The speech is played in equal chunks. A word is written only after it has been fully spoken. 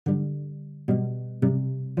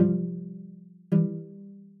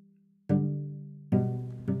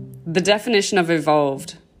The definition of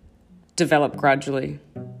evolved, develop gradually.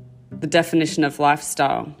 The definition of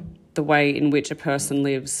lifestyle, the way in which a person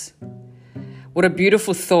lives. What a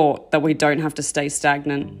beautiful thought that we don't have to stay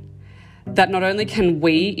stagnant. That not only can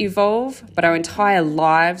we evolve, but our entire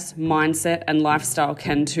lives, mindset, and lifestyle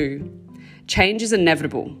can too. Change is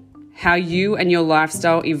inevitable. How you and your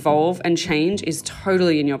lifestyle evolve and change is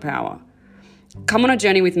totally in your power. Come on a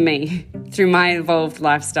journey with me through my evolved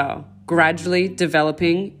lifestyle, gradually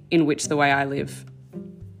developing in which the way I live.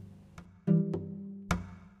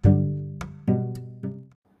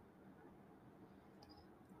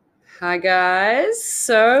 Hi guys,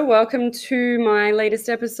 so welcome to my latest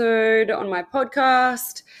episode on my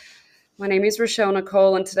podcast. My name is Rochelle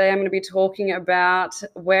Nicole, and today I'm going to be talking about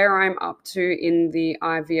where I'm up to in the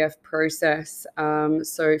IVF process.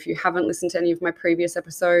 So if you haven't listened to any of my previous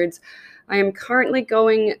episodes, I am currently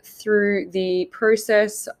going through the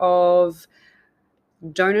process of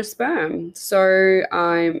donor sperm. So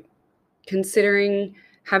I'm considering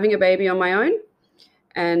having a baby on my own,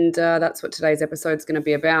 and that's what today's episode is going to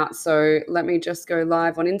be about. So let me just go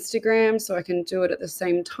live on Instagram so I can do it at the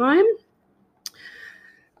same time.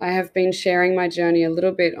 I have been sharing my journey a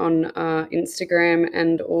little bit on Instagram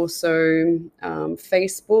and also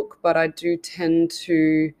Facebook, but I do tend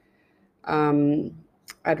to,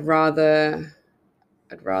 I'd rather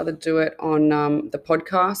do it on the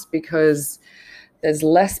podcast because there's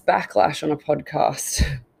less backlash on a podcast.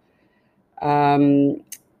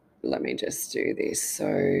 Let me just do this.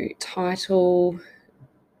 So title,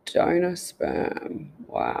 donor sperm.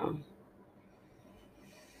 Wow.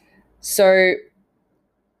 So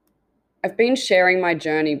I've been sharing my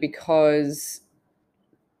journey because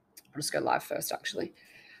I'll just go live first, actually.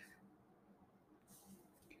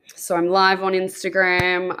 So I'm live on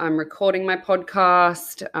Instagram. I'm recording my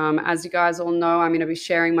podcast. As you guys all know, I'm going to be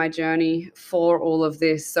sharing my journey for all of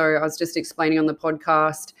this. So I was just explaining on the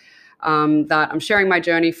podcast that I'm sharing my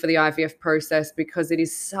journey for the IVF process because it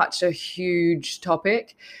is such a huge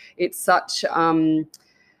topic. It's such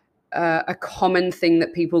a common thing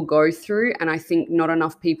that people go through, and I think not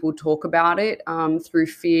enough people talk about it through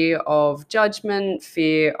fear of judgment,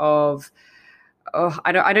 fear of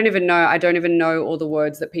I don't even know all the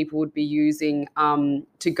words that people would be using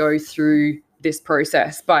to go through this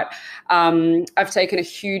process. But I've taken a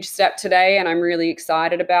huge step today, and I'm really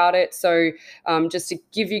excited about it. So just to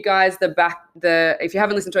give you guys if you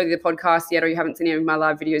haven't listened to any of the podcast yet, or you haven't seen any of my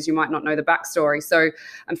live videos, you might not know the backstory. So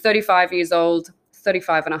I'm 35 years old.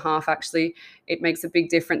 35 and a half, actually. It makes a big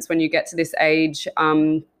difference when you get to this age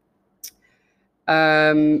and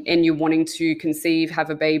you're wanting to conceive,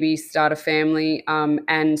 have a baby, start a family.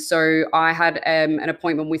 And so I had an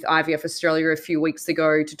appointment with IVF Australia a few weeks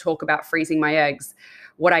ago to talk about freezing my eggs.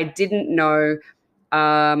 What I didn't know,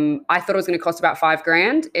 I thought it was going to cost about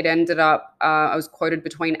 $5,000. It ended up, I was quoted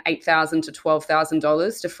between $8,000 to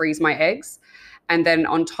 $12,000 to freeze my eggs. And then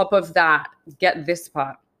on top of that, get this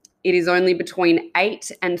part. It is only between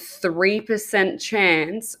 8 and 3%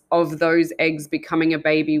 chance of those eggs becoming a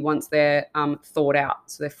baby once they're thawed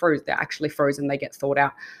out. So they're actually frozen, they get thawed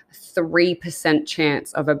out. 3%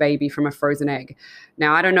 chance of a baby from a frozen egg.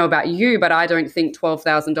 Now, I don't know about you, but I don't think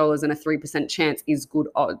 $12,000 and a 3% chance is good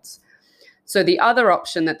odds. So the other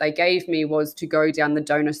option that they gave me was to go down the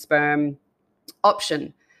donor sperm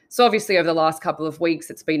option. So obviously over the last couple of weeks,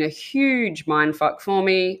 it's been a huge mindfuck for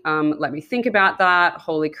me. Let me think about that.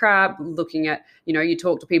 Holy crap. Looking at, you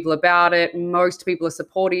talk to people about it. Most people are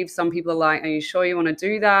supportive. Some people are like, are you sure you want to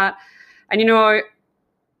do that? And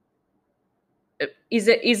is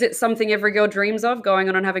it something every girl dreams of, going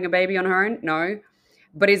on and having a baby on her own? No.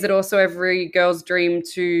 But is it also every girl's dream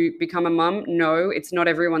to become a mum? No, it's not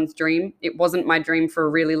everyone's dream. It wasn't my dream for a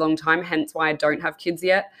really long time, hence why I don't have kids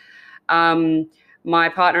yet. My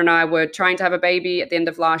partner and I were trying to have a baby at the end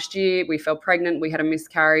of last year. We fell pregnant. We had a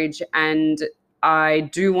miscarriage, and I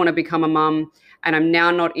do want to become a mum, and I'm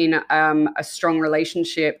now not in a strong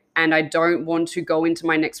relationship, and I don't want to go into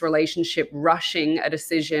my next relationship rushing a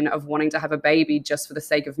decision of wanting to have a baby just for the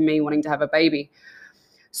sake of me wanting to have a baby.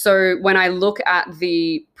 So when I look at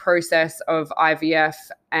the process of IVF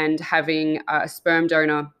and having a sperm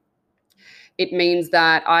donor, it means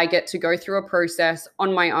that I get to go through a process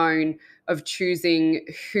on my own of choosing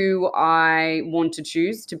who I want to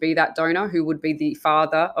choose to be that donor, who would be the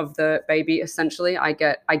father of the baby. Essentially, I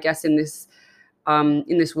guess in this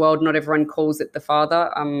world, not everyone calls it the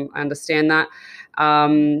father. I understand that.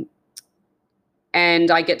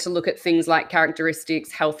 And I get to look at things like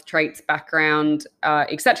characteristics, health traits, background,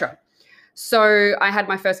 etc. So I had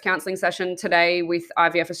my first counseling session today with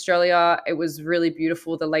IVF Australia. It was really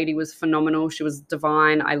beautiful. The lady was phenomenal. She was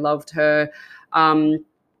divine. I loved her.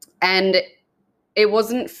 And it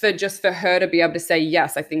wasn't just for her to be able to say,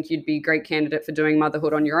 yes, I think you'd be a great candidate for doing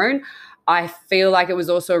motherhood on your own. I feel like it was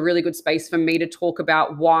also a really good space for me to talk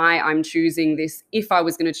about why I'm choosing this. If I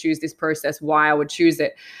was going to choose this process, why I would choose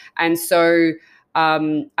it. And so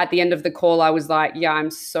at the end of the call, I was like, yeah,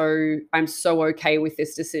 I'm so okay with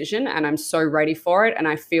this decision, and I'm so ready for it. And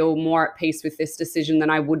I feel more at peace with this decision than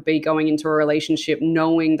I would be going into a relationship,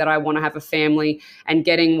 knowing that I want to have a family and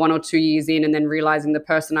getting 1 or 2 years in and then realizing the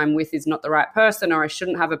person I'm with is not the right person, or I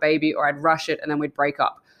shouldn't have a baby, or I'd rush it and then we'd break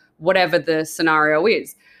up, whatever the scenario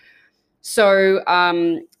is. So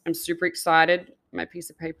I'm super excited. My piece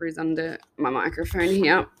of paper is under my microphone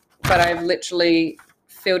here, but I've literally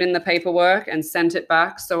filled in the paperwork and sent it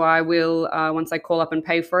back. So I will, once I call up and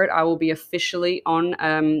pay for it, I will be officially on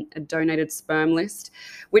a donated sperm list,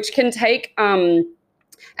 which can take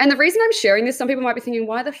and the reason I'm sharing this, some people might be thinking,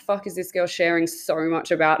 why the fuck is this girl sharing so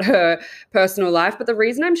much about her personal life? But the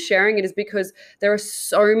reason I'm sharing it is because there are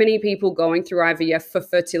so many people going through IVF for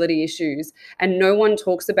fertility issues, and no one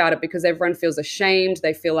talks about it because everyone feels ashamed.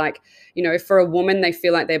 They feel like, for a woman, they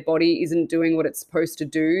feel like their body isn't doing what it's supposed to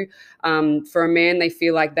do. For a man, they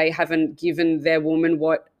feel like they haven't given their woman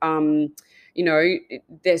what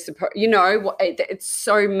they're supposed, it's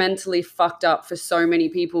so mentally fucked up for so many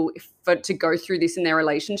people to go through this in their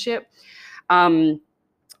relationship. And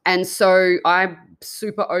so I'm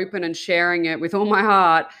super open and sharing it with all my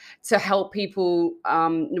heart to help people,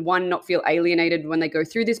 one, not feel alienated when they go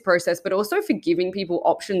through this process, but also for giving people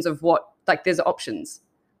options of there's options.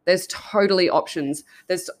 There's totally options.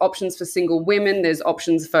 There's options for single women. There's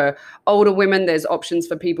options for older women. There's options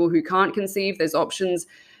for people who can't conceive. There's options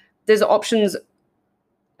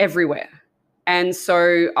everywhere. And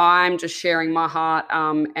so I'm just sharing my heart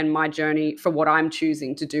and my journey for what I'm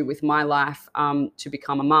choosing to do with my life to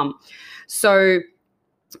become a mum. So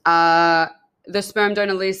the sperm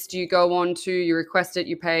donor list, you go on to, you request it,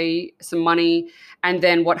 you pay some money. And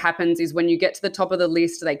then what happens is when you get to the top of the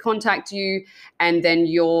list, they contact you, and then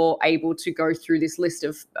you're able to go through this list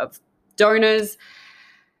of donors.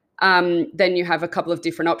 Then you have a couple of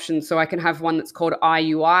different options. So I can have one that's called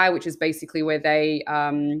IUI, which is basically where they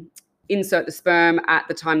insert the sperm at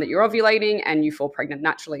the time that you're ovulating and you fall pregnant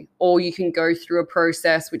naturally. Or you can go through a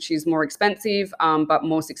process which is more expensive but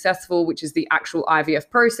more successful, which is the actual IVF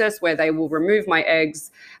process, where they will remove my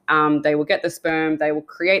eggs, they will get the sperm, they will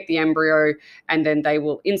create the embryo, and then they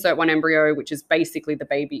will insert one embryo, which is basically the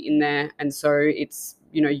baby in there. And so it's,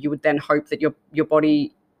 you would then hope that your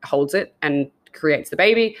body holds it and creates the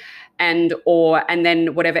baby, and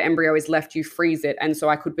then whatever embryo is left, you freeze it. And so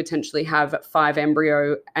I could potentially have 5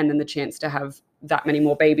 embryo and then the chance to have that many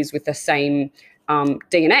more babies with the same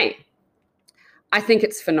DNA. I think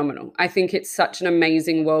it's phenomenal. I think it's such an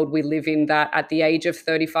amazing world we live in, that at the age of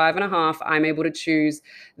 35 and a half, I'm able to choose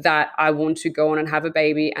that I want to go on and have a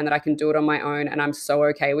baby, and that I can do it on my own. And I'm so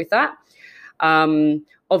okay with that.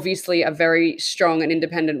 Obviously a very strong and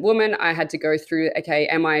independent woman. I had to go through, okay,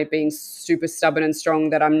 am I being super stubborn and strong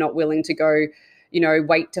that I'm not willing to go,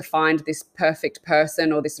 wait to find this perfect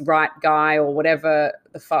person or this right guy or whatever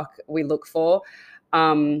the fuck we look for?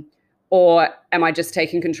 Or am I just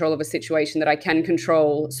taking control of a situation that I can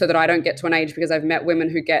control, so that I don't get to an age, because I've met women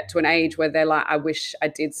who get to an age where they're like, I wish I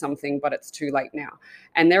did something, but it's too late now.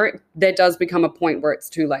 And there does become a point where it's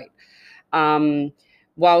too late.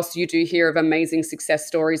 Whilst you do hear of amazing success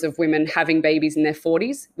stories of women having babies in their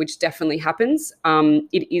 40s, which definitely happens,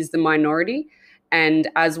 it is the minority. And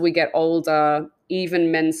as we get older,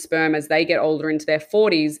 even men's sperm, as they get older into their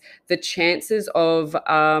 40s, the chances of,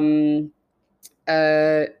 I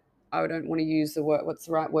don't want to use the word, what's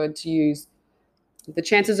the right word to use? The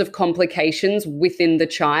chances of complications within the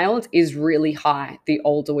child is really high the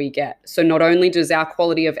older we get. So not only does our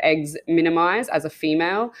quality of eggs minimize as a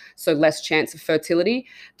female, so less chance of fertility,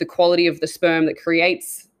 the quality of the sperm that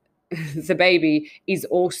creates the baby is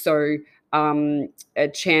also a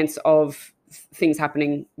chance of things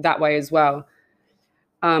happening that way as well.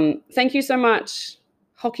 Thank you so much.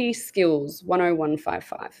 Hockey Skills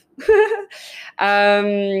 10155.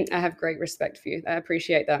 I have great respect for you. I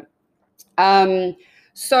appreciate that.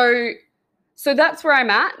 So that's where I'm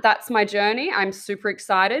at. That's my journey. I'm super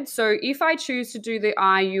excited. So if I choose to do the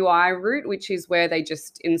IUI route, which is where they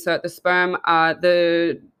just insert the sperm,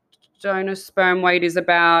 the donor sperm wait is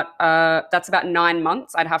that's about 9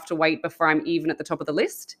 months. I'd have to wait before I'm even at the top of the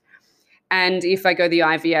list. And if I go the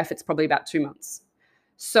IVF, it's probably about 2 months.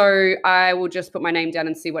 So I will just put my name down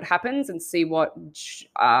and see what happens and see what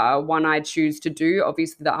one I choose to do.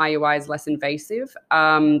 Obviously, the IUI is less invasive,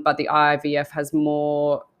 but the IVF has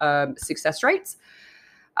more success rates.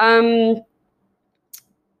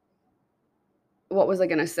 what was I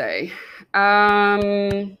going to say?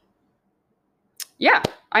 Yeah,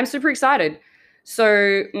 I'm super excited.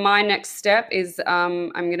 So my next step is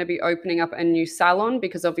I'm going to be opening up a new salon,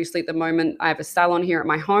 because obviously at the moment I have a salon here at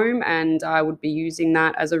my home, and I would be using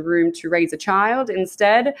that as a room to raise a child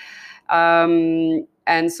instead.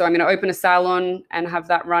 And so I'm going to open a salon and have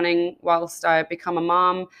that running whilst I become a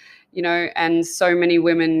mom, and so many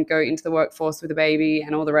women go into the workforce with a baby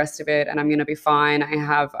and all the rest of it, and I'm going to be fine. I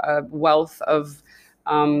have a wealth of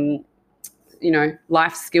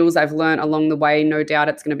life skills I've learned along the way. No doubt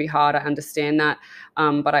it's going to be hard, I understand that.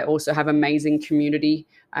 But I also have amazing community.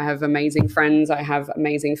 I have amazing friends. I have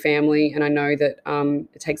amazing family. And I know that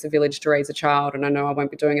it takes a village to raise a child, and I know I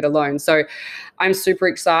won't be doing it alone. So I'm super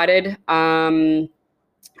excited. I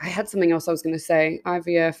had something else I was going to say.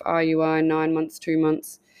 IVF, RUI, 9 months, 2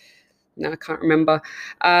 months. No, I can't remember.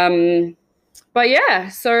 But yeah,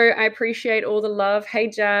 so I appreciate all the love. Hey,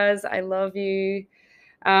 Jazz, I love you.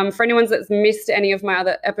 For anyone that's missed any of my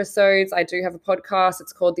other episodes, I do have a podcast.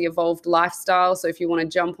 It's called The Evolved Lifestyle. So if you want to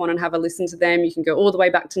jump on and have a listen to them, you can go all the way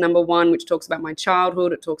back to number 1, which talks about my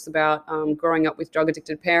childhood. It talks about growing up with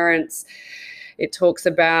drug-addicted parents. It talks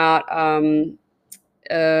about,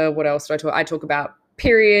 what else do I talk? I talk about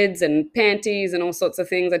periods and panties and all sorts of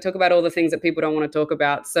things. I talk about all the things that people don't want to talk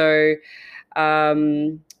about. So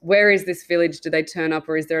where is this village? Do they turn up,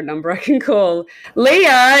 or is there a number I can call?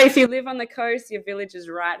 Leah, if you live on the coast, your village is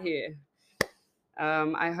right here.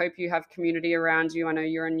 I hope you have community around you. I know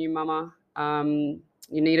you're a new mama. You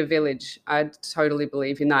need a village. I totally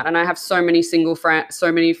believe in that. And I have so many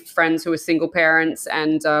friends who are single parents,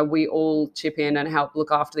 and we all chip in and help look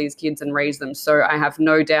after these kids and raise them. So I have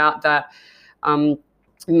no doubt that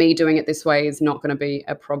me doing it this way is not going to be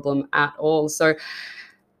a problem at all. So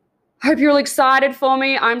hope you're all excited for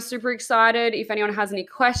me. I'm super excited. If anyone has any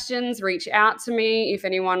questions, reach out to me. If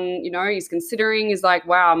anyone, is considering, is like,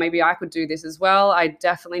 wow, maybe I could do this as well. I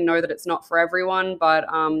definitely know that it's not for everyone, but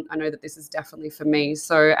I know that this is definitely for me.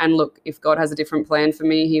 So, and look, if God has a different plan for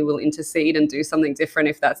me, he will intercede and do something different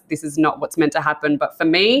if this is not what's meant to happen. But for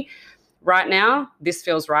me, right now, this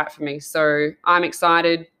feels right for me. So I'm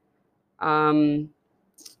excited.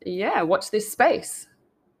 Yeah, watch this space.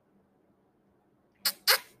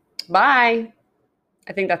 Bye.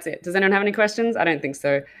 I think that's it. Does anyone have any questions? I don't think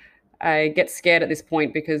so. I get scared at this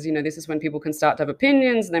point because, this is when people can start to have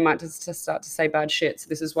opinions and they might just start to say bad shit. So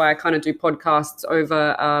this is why I kind of do podcasts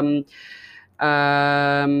over,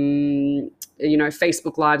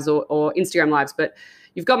 Facebook Lives or Instagram Lives. But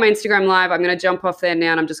you've got my Instagram Live. I'm going to jump off there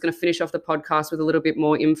now, and I'm just going to finish off the podcast with a little bit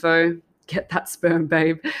more info. Get that sperm,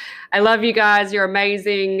 babe. I love you guys. You're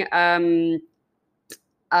amazing. I'm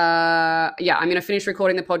going to finish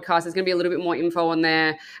recording the podcast. There's going to be a little bit more info on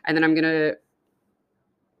there, and then I'm going to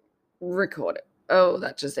record it. Oh,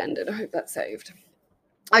 that just ended. I hope that's saved.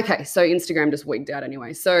 Okay, so Instagram just wigged out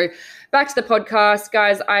anyway. So back to the podcast,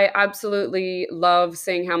 guys. I absolutely love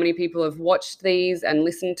seeing how many people have watched these and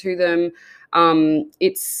listened to them.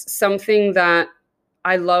 It's something that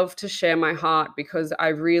I love to share my heart, because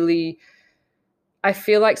I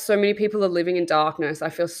feel like so many people are living in darkness. I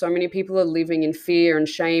feel so many people are living in fear and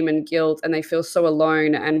shame and guilt, and they feel so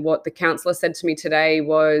alone. And what the counselor said to me today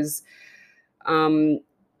was,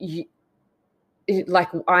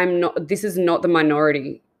 this is not the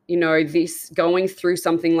minority. This going through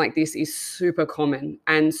something like this is super common.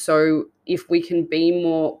 And so if we can be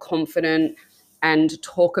more confident and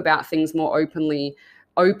talk about things more openly,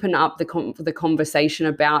 open up the conversation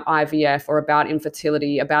about IVF or about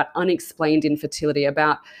infertility, about unexplained infertility,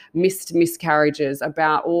 about miscarriages,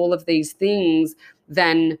 about all of these things,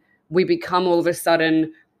 then we become all of a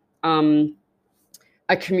sudden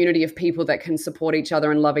a community of people that can support each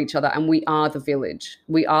other and love each other. And we are the village.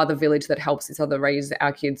 We are the village that helps each other raise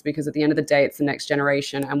our kids, because at the end of the day, it's the next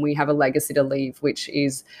generation, and we have a legacy to leave, which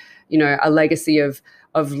is, a legacy of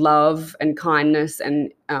love and kindness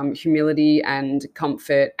and humility and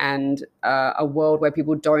comfort, and a world where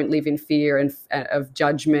people don't live in fear and of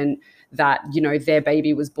judgment that, their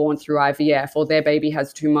baby was born through IVF, or their baby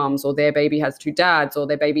has 2 moms, or their baby has 2 dads, or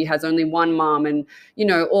their baby has only 1 mom. And,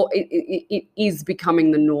 or it is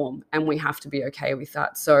becoming the norm, and we have to be okay with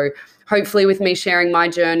that. So hopefully with me sharing my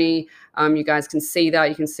journey, you guys can see that,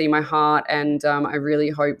 you can see my heart. And I really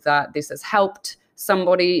hope that this has helped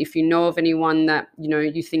somebody. If you know of anyone that,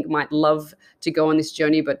 you think might love to go on this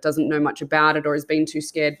journey but doesn't know much about it or has been too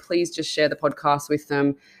scared, please just share the podcast with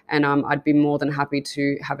them, and I'd be more than happy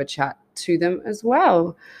to have a chat to them as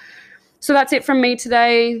well. So that's it from me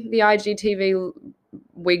today. The IGTV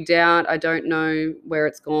wigged out. I don't know where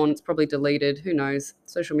it's gone. It's probably deleted. Who knows?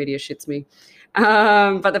 Social media shits me.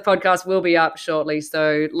 But the podcast will be up shortly.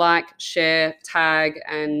 So like, share, tag,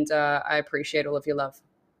 and I appreciate all of your love.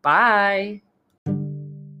 Bye.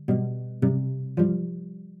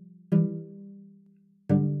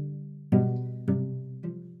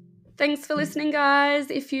 Thanks for listening, guys.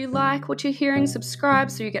 If you like what you're hearing, subscribe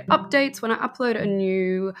so you get updates when I upload a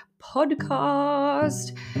new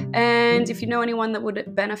podcast. And if you know anyone that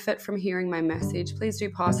would benefit from hearing my message, please do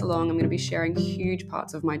pass along. I'm going to be sharing huge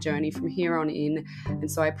parts of my journey from here on in. And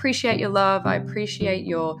so I appreciate your love. I appreciate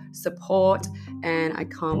your support. And I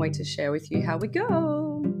can't wait to share with you how we go.